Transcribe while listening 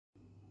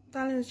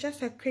Darling, it's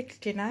just a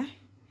quick dinner.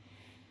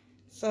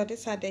 So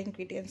these are the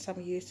ingredients I'm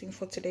using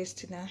for today's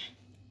dinner.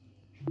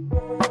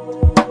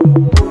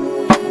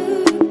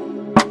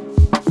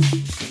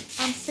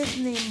 I'm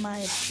seasoning my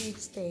beef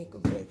steak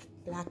with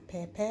black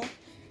pepper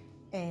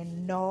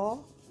and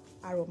no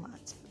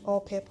aromat,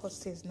 all-purpose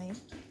seasoning.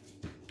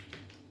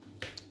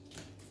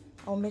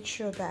 I'll make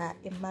sure that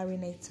it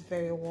marinates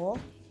very well.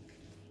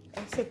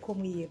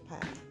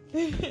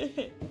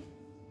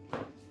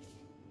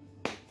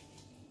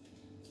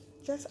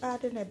 Just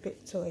adding a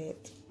bit to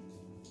it.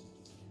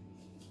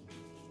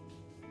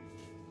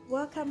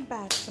 Welcome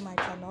back to my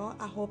channel.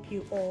 I hope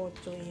you all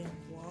doing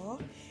well.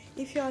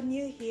 If you are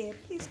new here,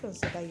 please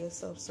consider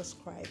yourself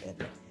subscribing.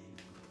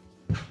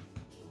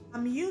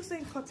 I'm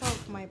using cut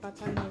off my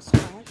butter no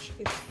scratch.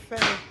 It's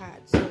very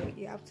hard, so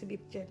you have to be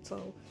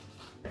gentle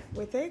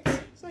with it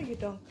so you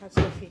don't cut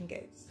your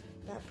fingers,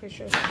 that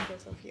precious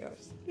fingers of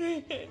yours.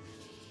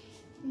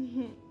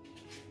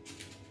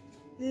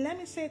 Let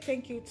me say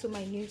thank you to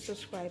my new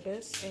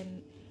subscribers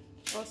and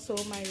also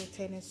my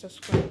returning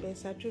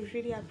subscribers. I do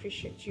really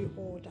appreciate you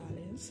all,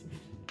 darlings.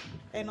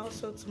 And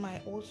also to my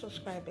old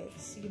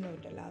subscribers, you know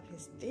the love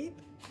is deep.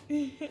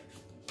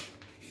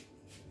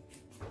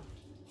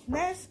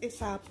 Next is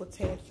our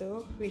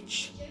potato,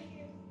 which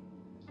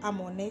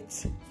I'm on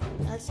it.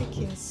 As you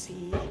can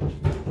see,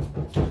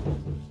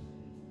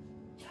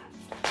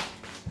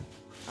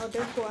 I'll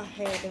then go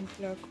ahead and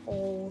pluck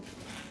all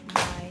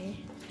my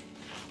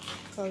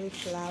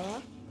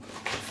cauliflower.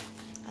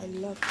 I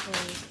love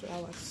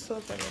cauliflower so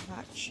very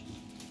much.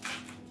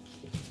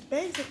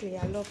 Basically,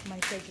 I love my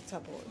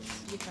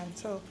vegetables, you can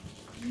tell.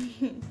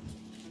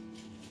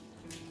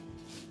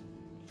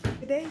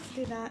 Today's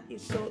dinner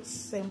is so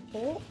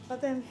simple but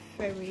then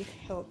very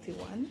healthy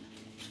one,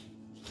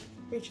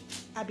 which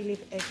I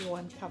believe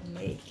everyone can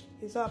make.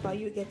 It's all about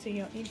you getting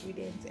your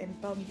ingredients and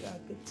boom, you are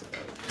good to go.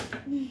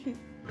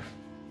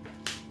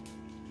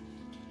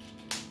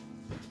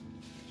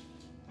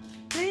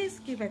 Please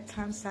give a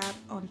thumbs up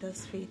on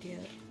this video.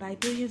 By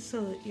doing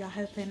so, you're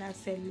helping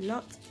us a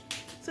lot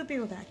to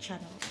build our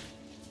channel.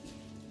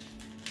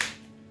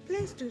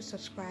 Please do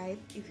subscribe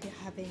if you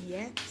haven't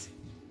yet.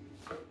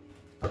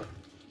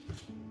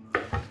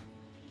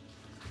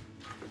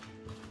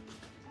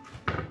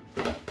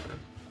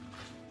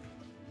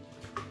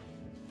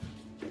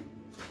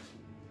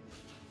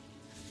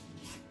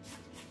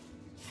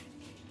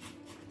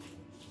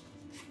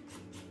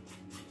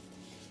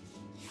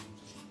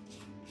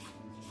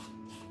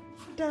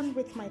 Done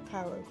with my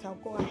carrots, I'll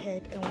go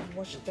ahead and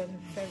wash them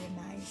very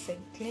nice and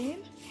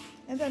clean,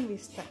 and then we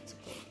start to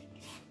cook.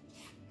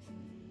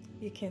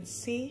 You can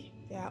see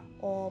they are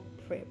all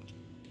prepped.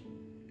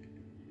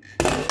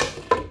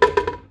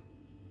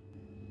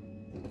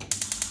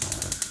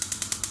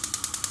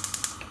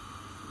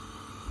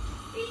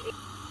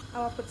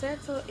 Our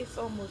potato is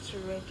almost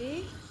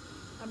ready.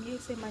 I'm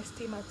using my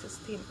steamer to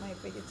steam my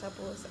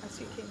vegetables, as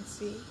you can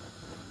see.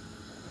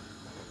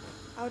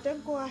 I'll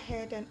then go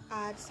ahead and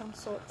add some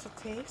salt to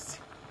taste.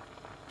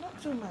 Not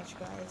too much,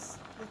 guys,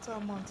 little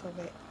amount of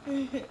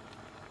it.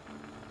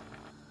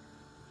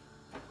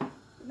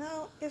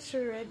 Now it's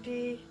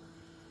ready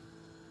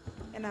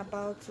and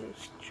about to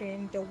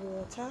strain the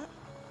water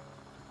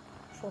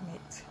from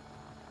it.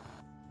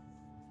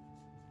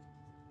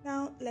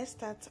 Now let's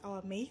start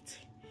our meat.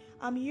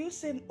 I'm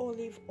using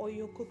olive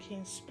oil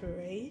cooking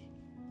spray.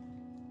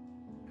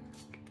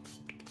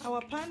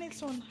 Our pan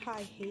is on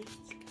high heat.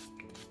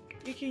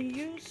 You can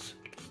use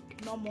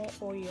normal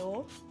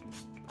oil.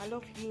 I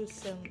love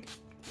using,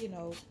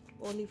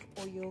 olive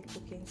oil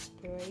cooking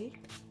spray.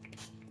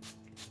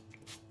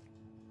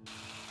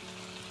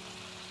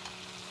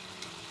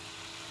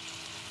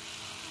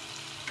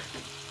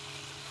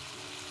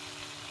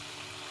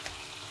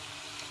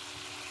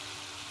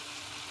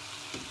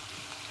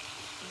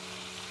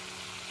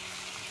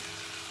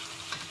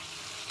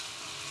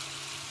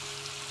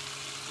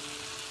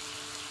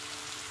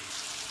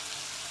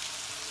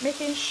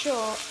 Making sure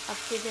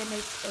I've given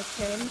it a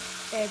turn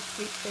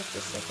every 50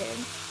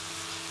 seconds.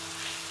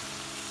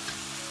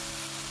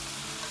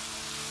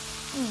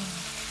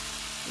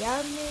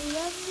 Yummy,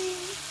 yummy,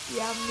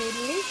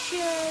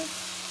 yummy-licious.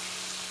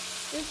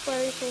 This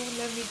very thing,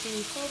 let me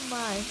do for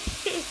mine.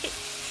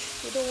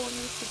 You don't want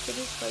me to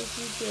finish my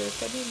video.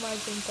 Can you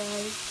imagine,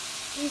 guys?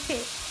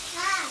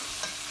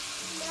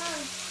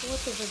 What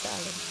is it,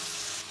 darling?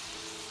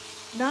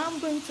 Now I'm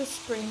going to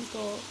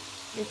sprinkle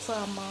little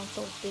amount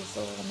of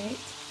basil on it.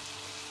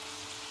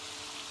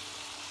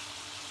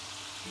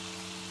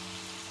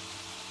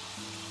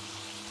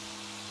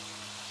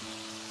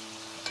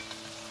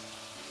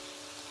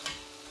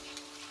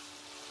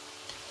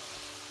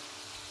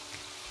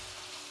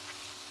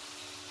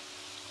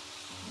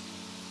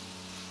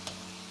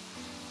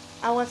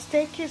 Our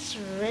steak is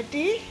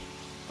ready.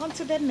 On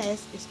to the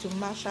next is to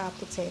mash our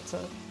potato.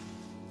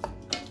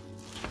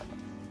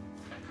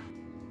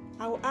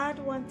 I'll add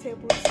 1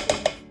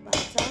 tablespoon of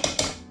butter.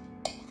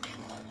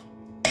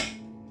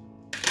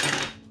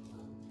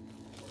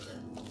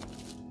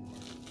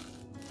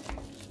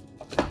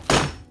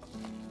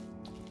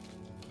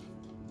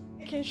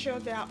 making sure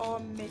they are all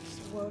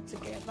mixed well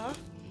together,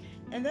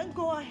 and then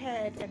go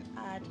ahead and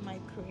add my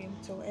cream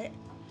to it.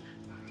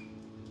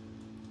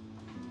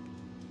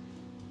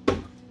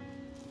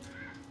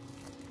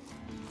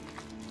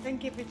 Then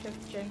give it a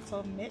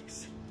gentle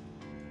mix.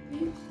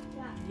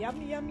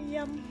 Yum, yum,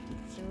 yum.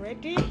 It's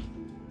ready.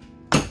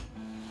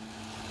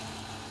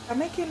 I'm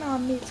making our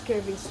meat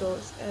gravy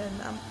sauce,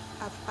 and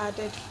I've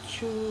added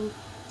 2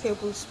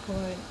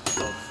 tablespoons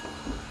of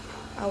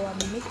our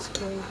mixed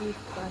gravy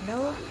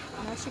granule,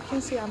 and as you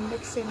can see, I'm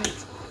mixing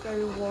it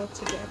very well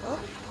together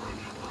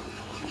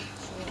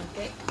so I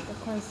get the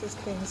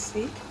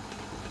consistency.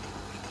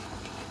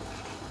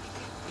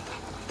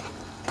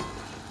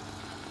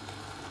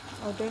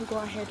 I'll then go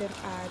ahead and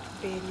add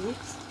bay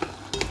leaves.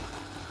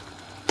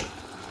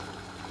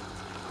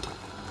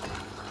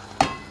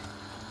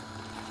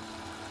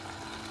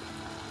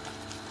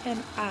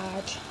 And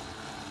add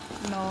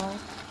now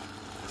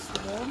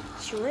swarm.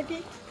 It's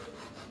ready.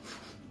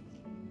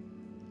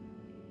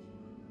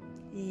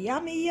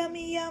 Yummy,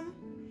 yummy, yum.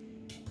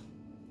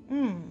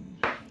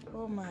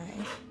 Oh my.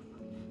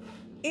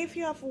 If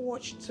you have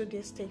watched to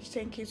this stage,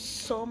 thank you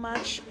so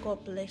much.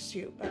 God bless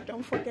you. But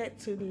don't forget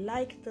to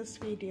like this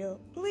video,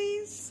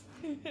 please.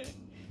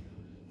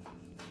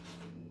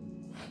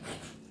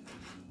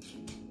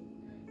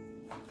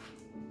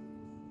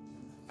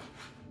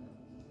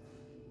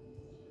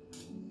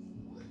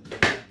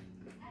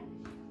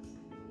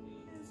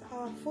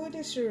 Our food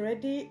is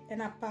ready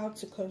and about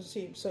to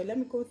consume. So let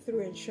me go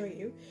through and show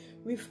you.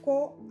 We've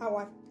got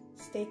our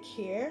steak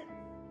here.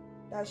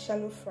 That's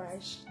shallow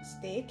fried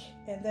steak,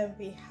 and then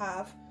we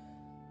have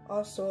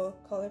also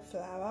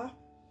cauliflower.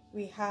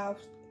 We have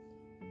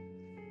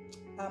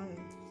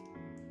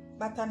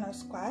butternut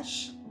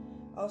squash,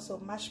 also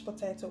mashed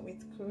potato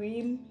with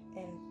cream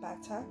and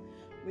butter.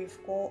 We've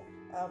got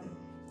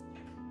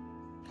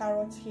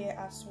carrot here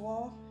as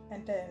well,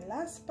 and then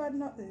last but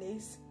not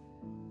least,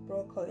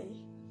 broccoli.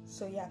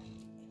 So yeah,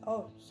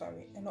 oh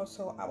sorry, and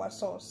also our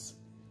sauce,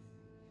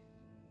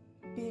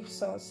 beef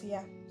sauce.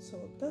 Yeah, so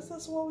this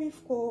is what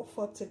we've got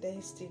for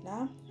today's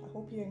dinner. I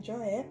hope you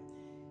enjoy it.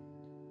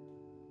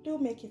 Do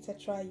make it a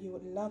try, you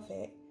would love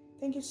it.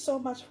 Thank you so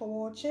much for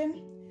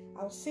watching.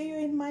 I'll see you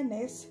in my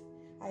next.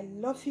 I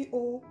love you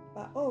all,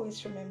 but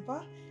always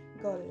remember,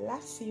 God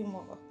loves you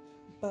more.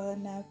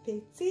 Bon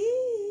appetit.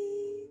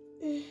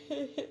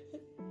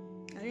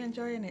 Are you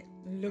enjoying it?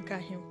 Look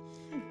at him.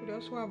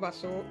 That's why I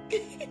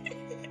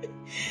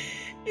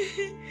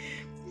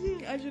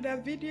should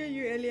have videoed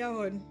you earlier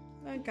on.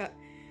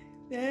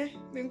 Yeah,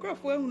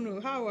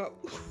 how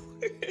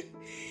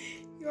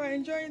you are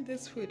enjoying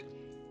this food.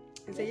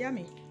 Is it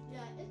yummy? Yeah,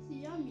 it's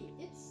yummy.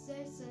 It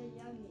says so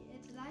yummy.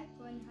 It's like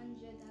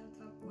 100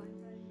 out of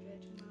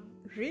 100, Mom.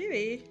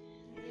 Really?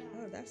 Yeah.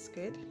 Oh, that's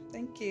good.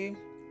 Thank you.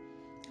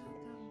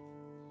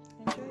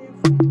 Welcome. Enjoy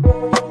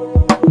your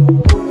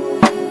food.